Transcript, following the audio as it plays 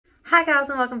Hi guys,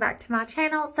 and welcome back to my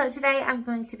channel. So today I'm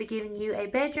going to be giving you a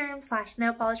bedroom slash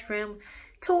nail polish room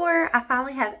tour. I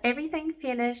finally have everything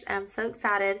finished and I'm so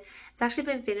excited. It's actually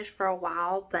been finished for a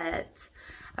while, but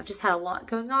I've just had a lot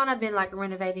going on. I've been like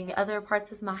renovating other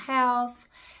parts of my house,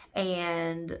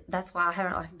 and that's why I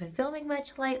haven't been filming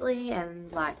much lately,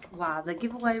 and why the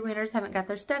giveaway winners haven't got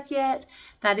their stuff yet.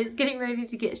 That is getting ready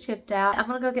to get shipped out. I'm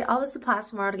gonna go get all the supplies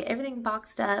tomorrow to get everything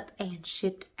boxed up and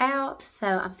shipped out, so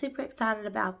I'm super excited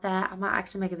about that. I might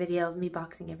actually make a video of me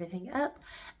boxing everything up,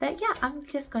 but yeah, I'm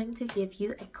just going to give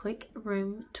you a quick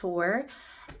room tour,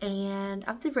 and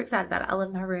I'm super excited about it. I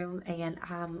love my room, and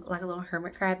I'm like a little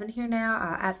hermit crab in here now.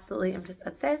 I absolutely am just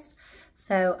obsessed.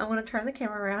 So I want to turn the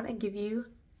camera around and give you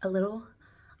a little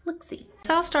look-see.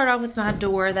 So I'll start off with my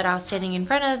door that I was standing in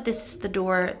front of. This is the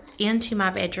door into my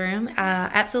bedroom.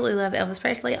 I absolutely love Elvis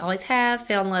Presley, always have.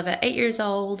 Fell in love at 8 years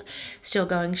old, still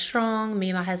going strong. Me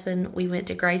and my husband, we went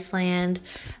to Graceland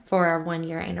for our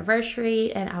 1-year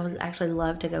anniversary, and I would actually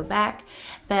love to go back.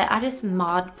 But I just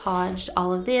Mod Podged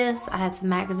all of this. I had some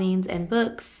magazines and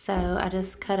books, so I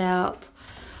just cut out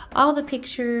all the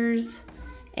pictures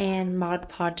and Mod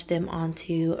Podged them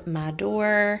onto my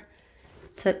door.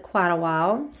 Took quite a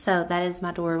while. So that is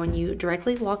my door when you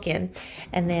directly walk in,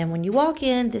 and then when you walk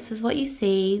in, this is what you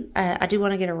see. I do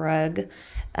want to get a rug,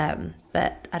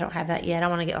 but I don't have that yet. I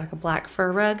want to get like a black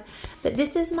fur rug, but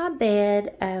this is my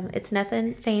bed. It's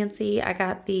nothing fancy. I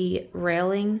got the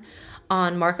railing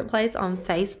on Marketplace on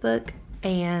Facebook,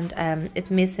 and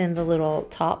it's missing the little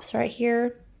tops right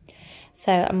here,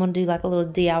 so I'm gonna do like a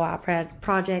little DIY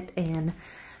project and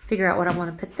figure out what I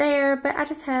want to put there. But I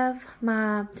just have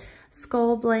my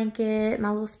skull blanket, my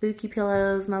little spooky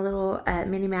pillows, my little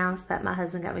Minnie Mouse that my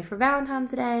husband got me for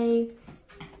Valentine's Day,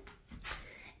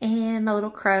 and my little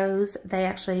crows. They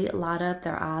actually light up,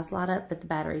 their eyes light up, but the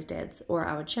battery's dead, or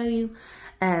I would show you.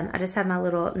 I just have my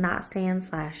little nightstand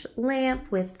slash lamp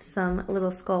with some little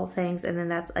skull things, and then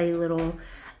that's a little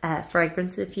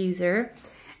fragrance diffuser.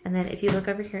 And then if you look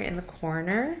over here in the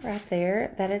corner right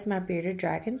there, that is my bearded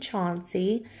dragon,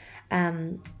 Chauncey.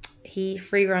 He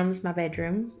free roams my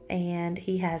bedroom, and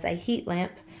he has a heat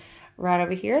lamp right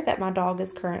over here that my dog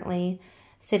is currently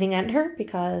sitting under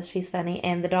because she's funny.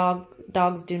 And the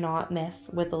dogs do not mess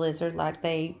with the lizard. Like,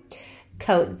 they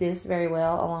coexist very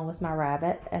well along with my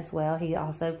rabbit as well. He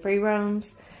also free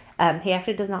roams. He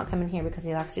actually does not come in here because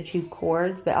he likes to chew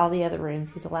cords, but all the other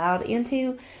rooms he's allowed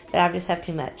into, but I just have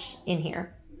too much in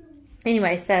here.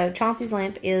 Anyway, so Chauncey's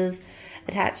lamp is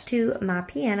attached to my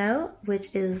piano, which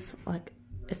is like,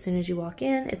 as soon as you walk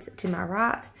in, it's to my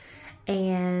right,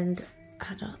 and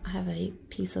I have a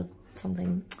piece of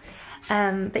something.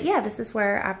 But yeah, this is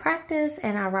where I practice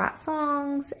and I write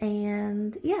songs,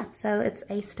 and yeah, so it's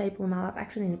a staple in my life. I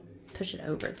actually need to push it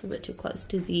over. It's a bit too close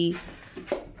to the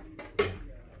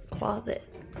closet.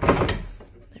 There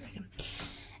we go.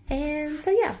 And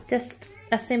so yeah, just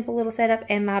a simple little setup,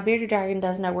 and my bearded dragon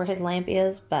does know where his lamp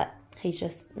is, but he's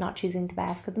just not choosing to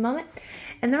bask at the moment.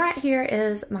 And then right here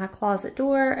is my closet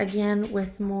door, again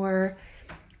with more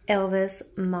Elvis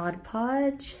Mod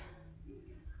Podge.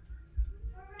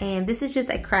 And this is just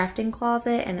a crafting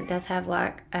closet, and it does have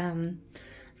like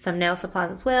some nail supplies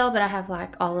as well, but I have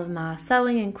like all of my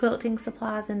sewing and quilting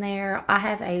supplies in there. I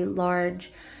have a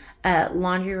large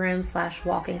laundry room slash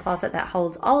walk-in closet that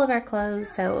holds all of our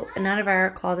clothes, so none of our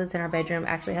closets in our bedroom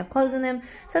actually have clothes in them.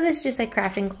 So this is just a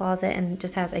crafting closet, and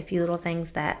just has a few little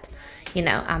things that, you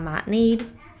know, I might need.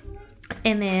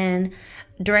 And then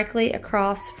directly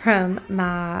across from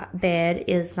my bed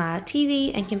is my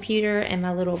TV and computer and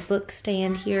my little book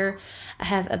stand here. I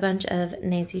have a bunch of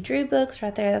Nancy Drew books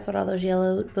right there. That's what all those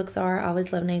yellow books are. I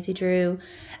always love Nancy Drew.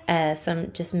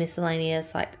 Some just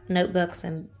miscellaneous like notebooks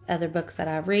and other books that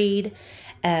I read.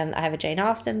 I have a Jane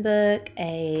Austen book,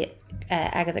 a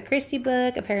Agatha Christie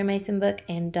book, a Perry Mason book,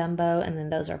 and Dumbo, and then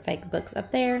those are fake books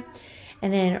up there.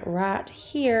 And then right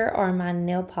here are my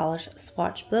nail polish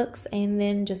swatch books, and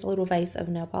then just a little vase of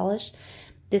nail polish.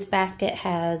 This basket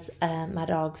has my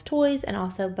dog's toys, and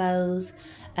also Bo's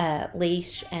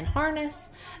leash and harness,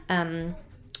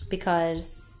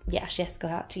 because yeah, she has to go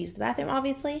out to use the bathroom,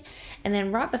 obviously. And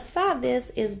then right beside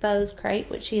this is Bo's crate,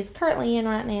 which she is currently in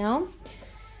right now.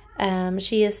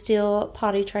 She is still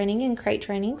potty training and crate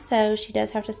training, so she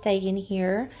does have to stay in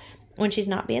here when she's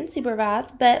not being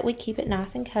supervised, but we keep it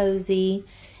nice and cozy.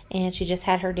 And she just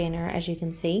had her dinner, as you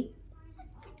can see.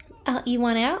 Oh, you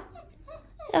want out?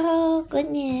 Oh,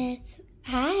 goodness.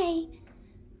 Hi.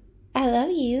 I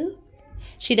love you.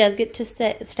 She does get to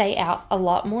stay out a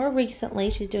lot more recently.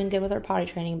 She's doing good with her potty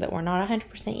training, but we're not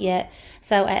 100% yet.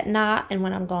 So at night and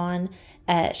when I'm gone,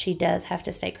 she does have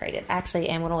to stay crated. Actually,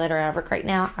 I'm going to let her out of her crate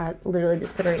now. I literally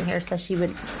just put her in here so she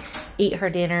would eat her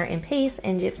dinner in peace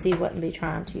and Gypsy wouldn't be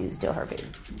trying to steal her food.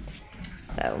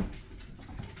 So,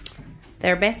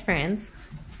 they're best friends.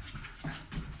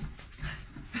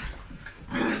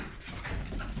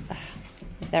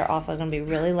 They're also going to be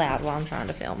really loud while I'm trying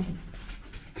to film.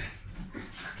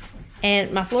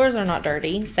 And my floors are not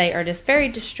dirty. They are just very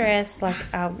distressed. Like,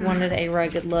 I wanted a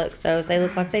rugged look. So if they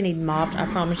look like they need mopped, I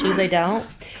promise you they don't.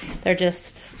 They're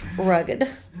just rugged.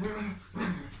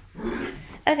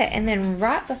 Okay, and then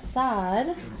right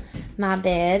beside my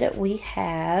bed, we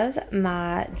have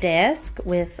my desk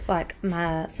with like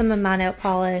some of my nail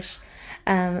polish,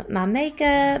 my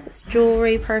makeup,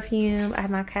 jewelry, perfume. I have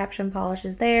my caption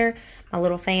polishes there, my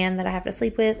little fan that I have to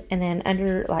sleep with, and then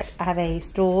under, like, I have a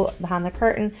stool behind the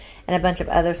curtain and a bunch of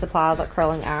other supplies like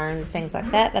curling irons, things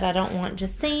like that I don't want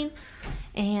just seen.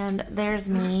 And there's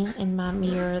me in my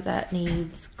mirror that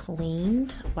needs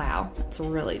cleaned. Wow, it's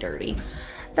really dirty.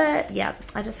 But yeah,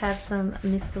 I just have some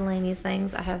miscellaneous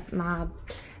things. I have my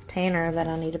tanner that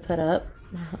I need to put up,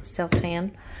 my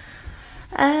self-tan.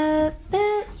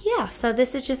 But yeah, so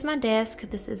this is just my desk.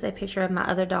 This is a picture of my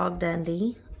other dog,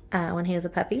 Dundee, when he was a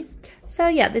puppy. So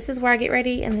yeah, this is where I get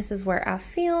ready and this is where I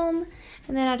film.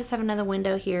 And then I just have another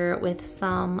window here with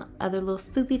some other little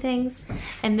spoopy things.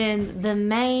 And then the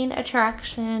main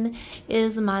attraction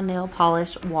is my nail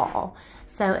polish wall.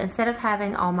 So instead of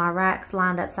having all my racks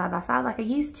lined up side by side like I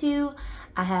used to,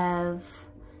 I have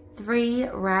 3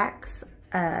 racks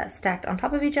stacked on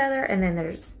top of each other, and then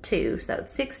there's 2. So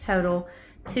it's 6 total,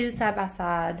 2 side by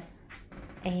side,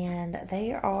 and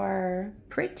they are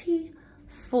pretty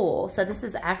full. So this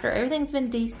is after everything's been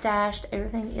destashed,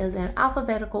 everything is in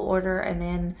alphabetical order, and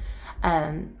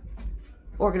then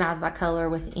organized by color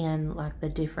within like the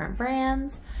different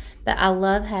brands. But I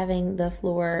love having the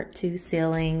floor to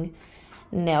ceiling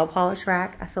nail polish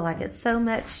rack. I feel like it's so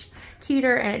much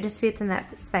cuter and it just fits in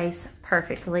that space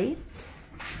perfectly.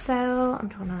 So I'm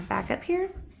going to back up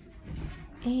here.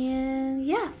 And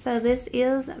yeah, so this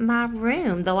is my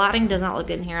room. The lighting does not look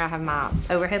good in here. I have my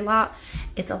overhead light.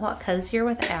 It's a lot cozier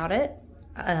without it.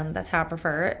 That's how I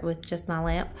prefer it, with just my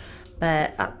lamp.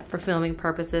 But for filming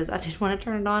purposes, I did want to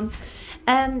turn it on.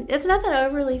 It's nothing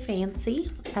overly fancy.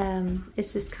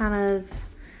 It's just kind of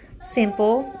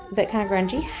simple, but kind of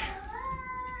grungy.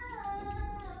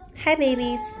 Hi,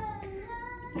 babies.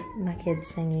 My kid's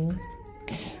singing.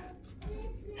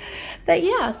 But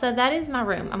yeah, so that is my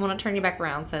room. I'm going to turn you back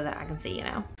around so that I can see you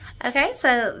now. Okay,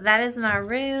 so that is my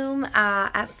room.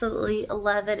 I absolutely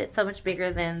love it. It's so much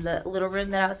bigger than the little room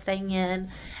that I was staying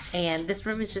in. And this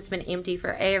room has just been empty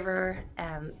forever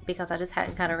because I just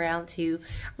hadn't got around to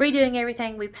redoing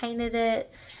everything. We painted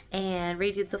it and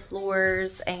redid the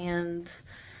floors and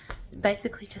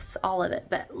basically just all of it.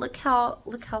 But look how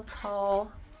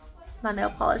tall my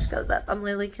nail polish goes up. I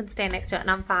literally can stand next to it,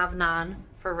 and I'm 5'9"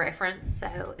 for reference,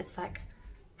 so it's like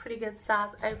pretty good size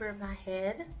over my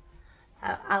head.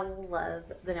 So I love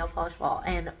the nail polish wall,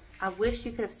 and I wish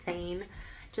you could have seen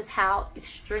just how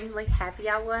extremely happy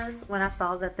I was when I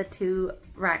saw that the 2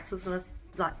 racks was gonna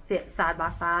like fit side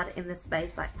by side in this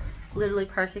space, like literally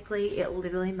perfectly. It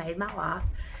literally made my life,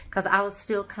 because I was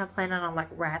still kind of planning on like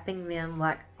wrapping them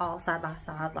like all side by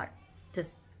side, like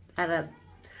just at a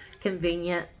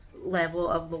convenient level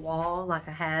of the wall like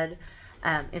I had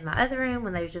in my other room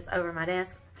when they was just over my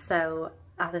desk. So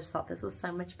I just thought this was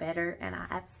so much better, and I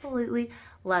absolutely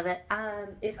love it.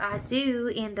 If I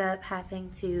do end up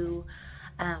having to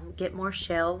get more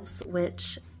shelves,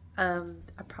 which I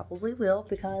probably will,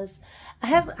 because I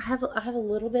have a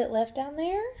little bit left down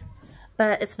there,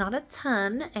 but it's not a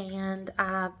ton, and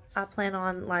I plan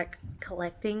on like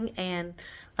collecting and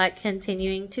like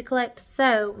continuing to collect.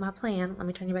 So my plan, let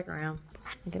me turn you back around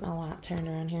and get my light turned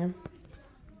around here.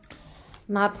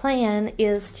 My plan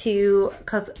is to,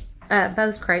 because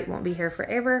Bo's crate won't be here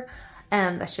forever.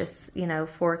 That's just, you know,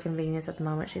 for convenience at the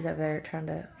moment. She's over there trying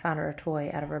to find her a toy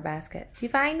out of her basket. Did you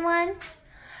find one?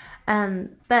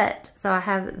 But, so I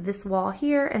have this wall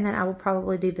here, and then I will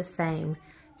probably do the same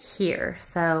here.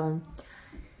 So,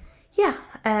 yeah,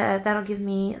 that'll give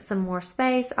me some more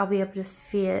space. I'll be able to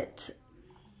fit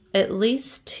at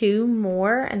least 2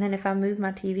 more, and then if I move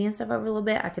my TV and stuff over a little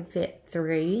bit, I could fit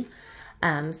 3.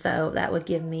 So that would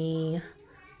give me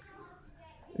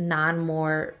 9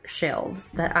 more shelves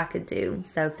that I could do,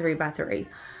 so 3 by 3.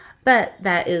 But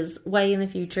that is way in the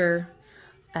future.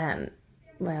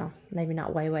 Well, maybe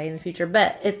not way in the future,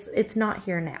 but it's not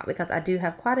here now, because I do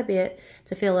have quite a bit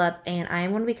to fill up, and I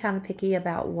am going to be kind of picky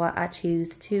about what I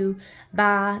choose to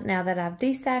buy now that I've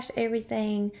destashed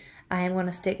everything. I am going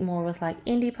to stick more with like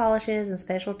indie polishes and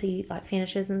specialty like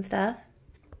finishes and stuff.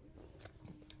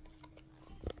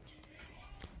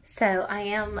 So I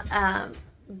am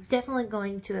definitely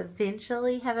going to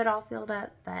eventually have it all filled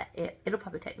up, but it'll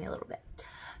probably take me a little bit.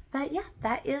 But yeah,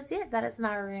 that is it. That is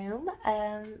my room.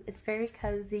 It's very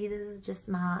cozy. This is just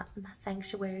my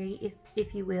sanctuary,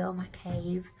 if you will, my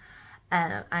cave.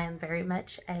 I am very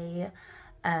much a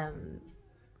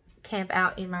camp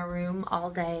out in my room all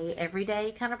day, every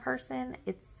day kind of person.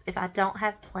 If I don't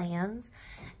have plans,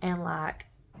 and like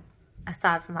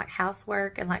aside from like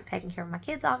housework and like taking care of my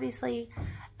kids, obviously,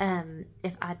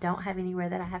 if I don't have anywhere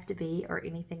that I have to be or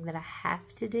anything that I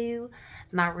have to do,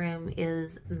 my room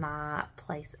is my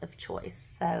place of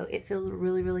choice. So it feels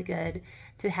really, really good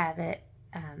to have it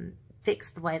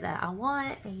fixed the way that I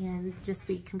want and just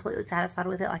be completely satisfied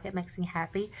with it. Like, it makes me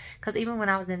happy, because even when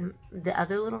I was in the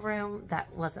other little room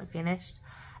that wasn't finished,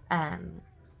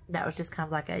 that was just kind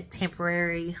of like a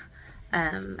temporary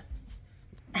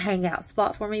hangout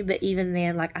spot for me. But even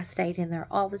then, like, I stayed in there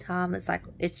all the time. It's like,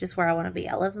 it's just where I want to be.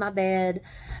 I love my bed.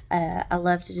 I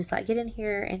love to just like get in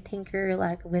here and tinker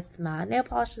like with my nail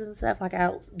polishes and stuff. Like,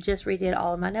 I just redid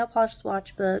all of my nail polish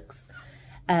swatch books.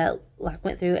 Like,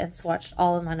 went through and swatched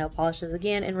all of my nail polishes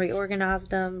again and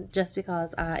reorganized them just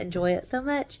because I enjoy it so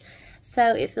much.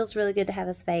 So it feels really good to have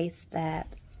a space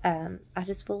that I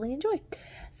just fully enjoy.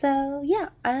 So yeah,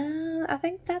 I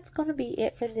think that's gonna be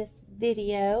it for this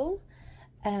video.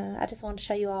 I just wanted to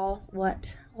show you all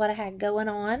what I had going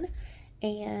on,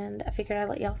 and I figured I'd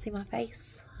let y'all see my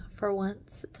face for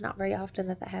once. It's not very often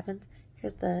that happens.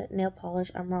 Here's the nail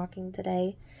polish I'm rocking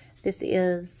today. This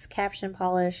is Caption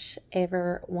Polish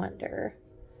Ever Wonder.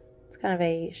 It's kind of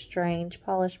a strange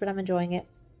polish, but I'm enjoying it.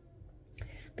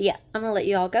 But yeah, I'm gonna let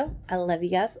you all go. I love you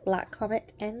guys. Like,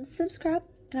 comment, and subscribe,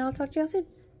 and I'll talk to y'all soon.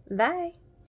 Bye.